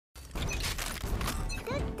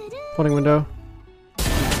Floating window.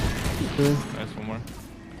 Nice, one more.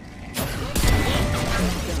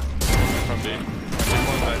 From B.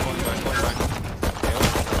 One back.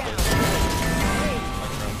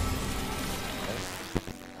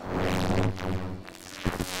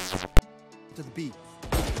 To the beat.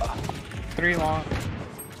 3 long.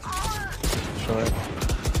 Short.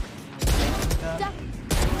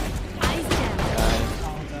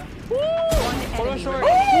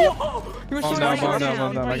 Bomb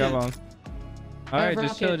down. I got bomb. Alright,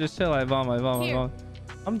 just chill. I bomb.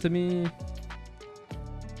 Come to me.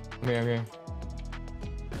 Okay.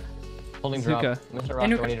 Holding drop. Suka. Mr. Rock,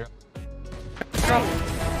 when you Drop.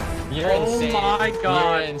 You're insane. Oh my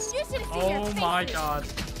god. You're Oh my god.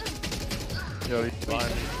 Yo, he's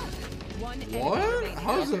blind. What?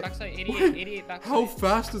 How's it? Backside, 88 backside. How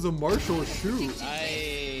fast does a Marshal shoot?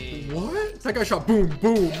 What? That guy shot boom,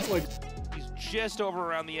 boom. Like, he's just over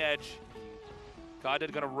around the edge. God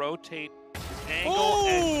is gonna rotate his angle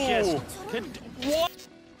and just what?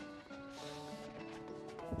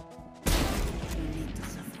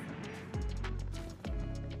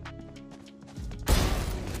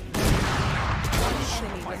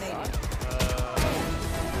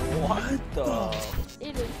 What the?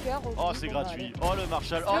 Et le cœur au Oh, c'est gratuit. Oh, le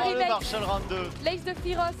Marshal. Oh, le Marshal round 2. L'ace de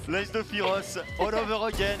Firos. L'ace de Firos. All over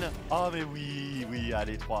again. Oh, mais oui.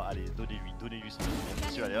 Allez, 3. Allez, donnez-lui son deuxième.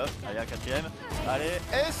 Monsieur, allez hop. Allez, un quatrième. Allez,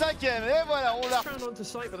 et cinquième. Et voilà, on l'a. Onto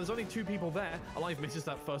site, but there's only 2 people there. Alive misses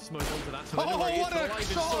that first smoke onto that. So oh, what a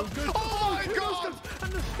shot! Oh my god!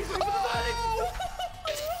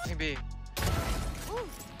 Maybe.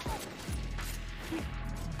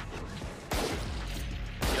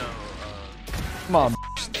 Come on.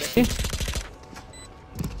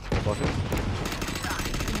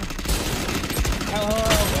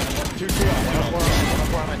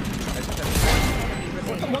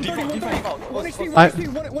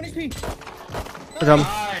 Good job.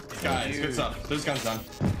 Guys, good stuff. This gun's done.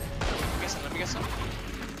 Let me get some.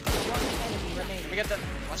 Let me get that.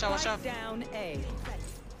 Watch out. Down A.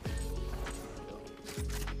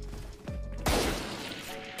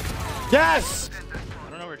 Yes! I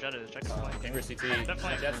don't know where Jett is. Check his flank. Finger CT.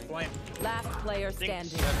 Jett's flank. Last player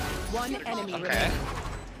standing. One enemy Okay.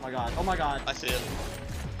 remaining. Oh my god. I see it.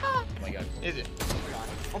 Oh my god. Is it?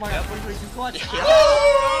 Oh my god. What are you clutch?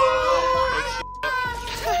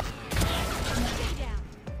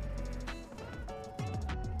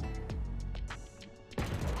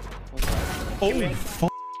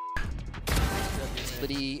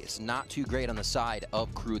 It's not too great on the side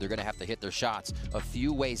of crew. They're going to have to hit their shots. A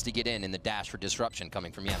few ways to get in the dash for disruption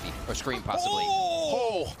coming from Yempi, or Scream possibly.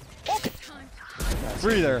 Oh! Okay.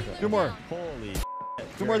 3 there. 2 more. Holy.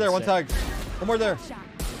 2 more there. 1 tag. 1 more there.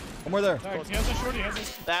 1 more there.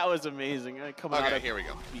 That was amazing. Coming out of here we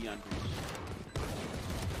go. beyond.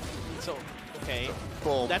 So, okay.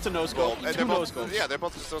 Boom. That's a no-scope. And 2 no-scopes. Yeah, they're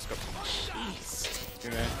both just no-scopes.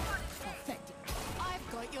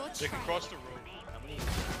 They can cross the room.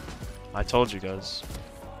 I told you guys.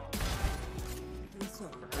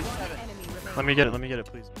 Let me get it,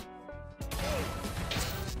 please.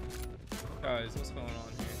 Guys, what's going on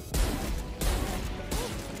here?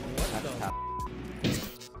 What the?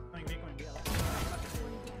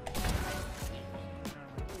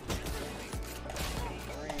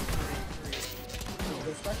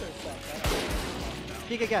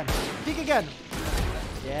 Peek again.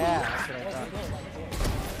 Yeah. That's what I thought.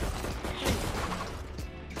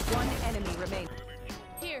 One enemy remaining.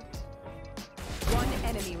 Here. One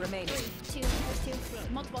enemy remaining. 2.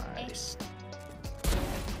 Multiple. Nice.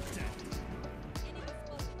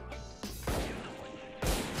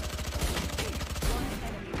 One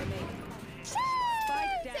enemy remaining.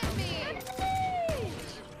 Spike down.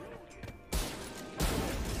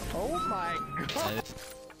 Oh my god.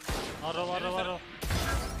 Auto.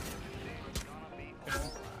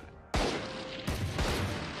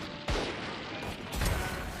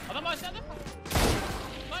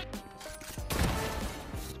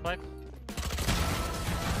 Spike.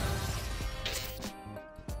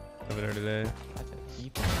 Over there today.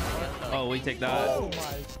 Oh, we take that. Oh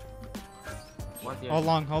my. How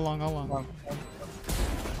long?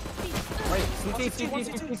 Wait, CT.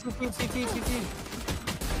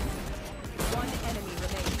 One enemy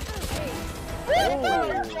remaining. Oh my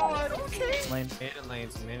god. Okay. Main and lane.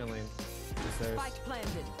 Spike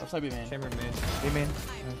planted. Upside B man. Chamber main. Amen.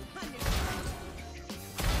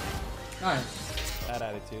 nice. Bad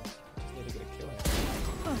attitude. Just need to get a kill.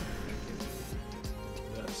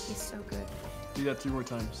 Yes. He's so good. Do that 3 more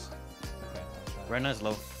times. Okay, Right now is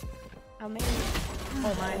low. Oh man.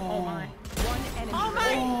 Oh my. One enemy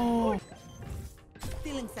remaining.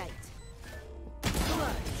 Stealing sight.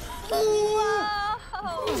 Wow.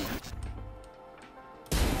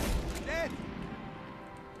 Dead.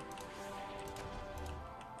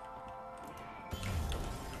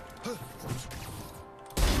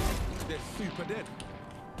 They're super dead.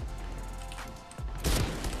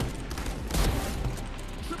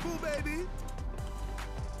 Triple baby.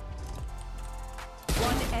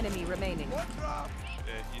 One enemy remaining. Yeah,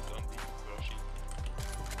 he's on the Roshi.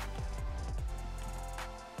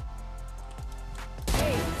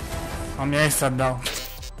 I'm yes, now.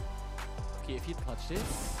 Okay, if you touch this.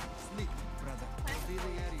 Sneak, brother.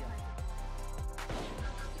 Stealing area.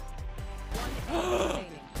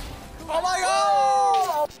 Remaining. Oh my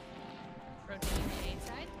god! Rotating the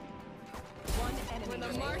inside. One enemy With a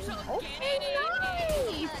remaining. Marshal. Okay,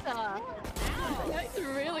 nice. You guys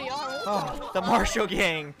really are. Oh, the Marshal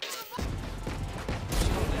gang.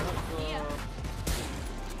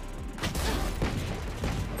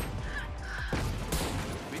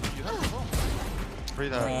 Free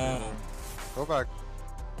that. Go back.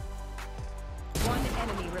 One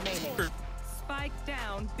enemy remaining. Spike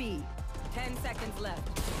down B. 10 seconds left.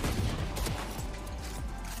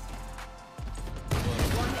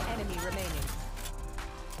 One enemy remaining.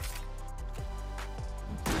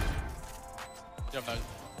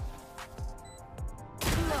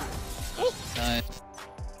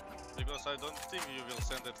 Because I don't think you will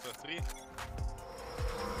send it for free.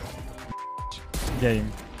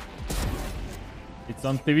 Game. It's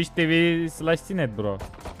on Twitch.tv/Cinet, bro.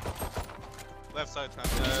 Left side, man.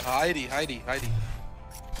 Heidi.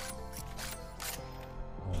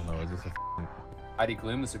 Oh no, is this a Heidi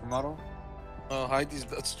Gloom, the supermodel? Oh, Heidi's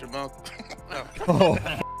that's your mouth. Oh.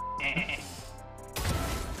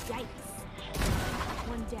 Yikes.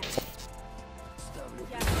 One down.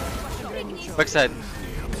 Backside.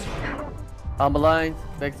 I'm blind.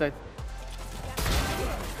 Backside.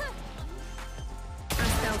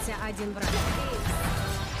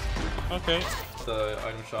 Okay. The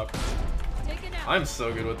item shop. Taken out. I'm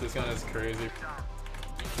so good with this gun, it's crazy.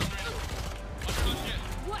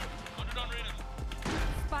 What?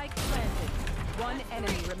 Spike planted. One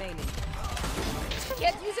enemy remaining.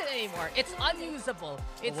 Can't use it anymore. It's unusable.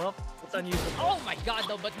 It's What's unusable? oh my god,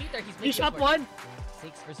 no, but Meter, he's You shot one.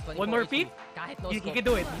 6 versus 24. One more repeat? Kahit no You scope. can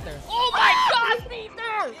do it. Meter. Oh my god,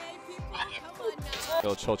 Meter!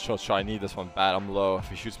 Chill. I need this one bad. I'm low. If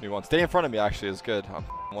he shoots me once, stay in front of me. Actually, is good. I'm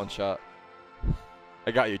one shot.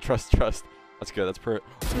 I got you. Trust. That's good. That's perfect.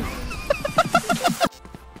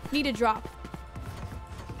 Need a drop.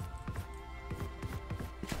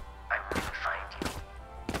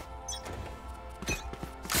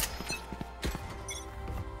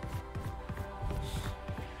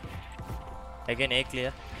 Again, A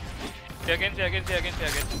clear. See again. Okay.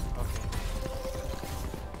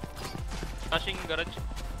 Flashing garage.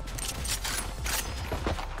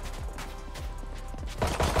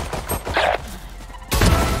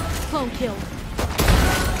 Clone kill.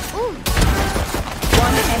 Ooh.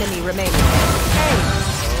 One enemy remaining.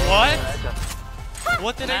 What?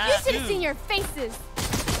 What did I You should have seen your faces.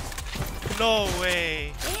 No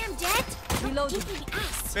way. Damn, Jet. Reloading.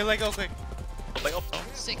 Wait, like, okay.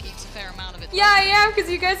 Sick eats a fair amount of it. Yeah, I am, because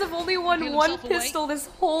you guys have only won Peel one himself away. pistol this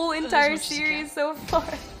whole entire much as you series so far.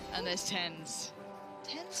 And there's tens.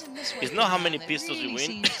 Tens in this way. It's not how many They pistols you really win,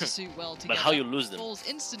 seems to suit well but how together. you lose them. Falls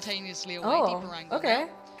instantaneously away, Oh, deeper angle okay.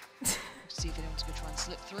 now. See if anyone's going to try and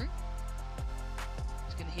slip through.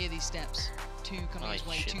 He's going to hear these steps. Two coming his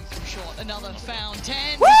way, shit. 2 through short. Another found.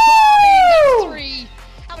 10. Woo! That's 3.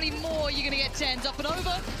 How many more are you going to get 10s up and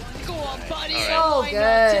over? Go on, buddy. So Why not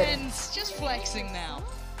good. 10s? Just flexing now.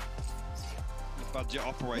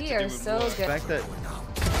 We are so The good. fact that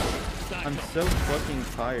I'm so fucking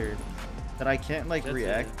tired that I can't like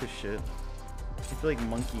react to shit. I feel like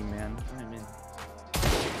monkey man.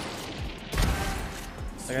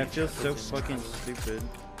 Like I feel so fucking stupid.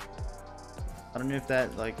 I don't know if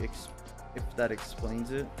that like if that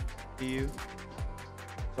explains it to you,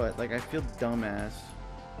 but like I feel dumbass.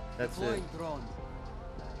 That's it.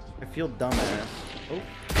 I feel dumbass. Oh.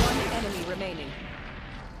 One enemy remaining.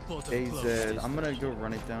 AZ. I'm gonna go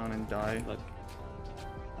run it down and die.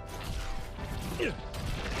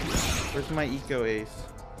 Where's my eco ace?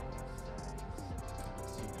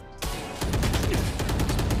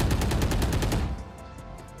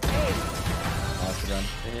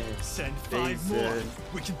 Send 5 more.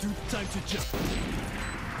 We can do time to jump.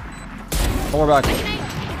 One more back.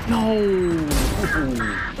 No.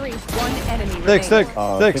 3. One enemy Stick.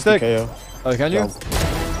 remaining. Stick. Oh, can you?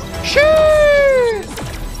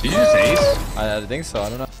 Did you just ace? I think so. I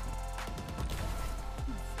don't know.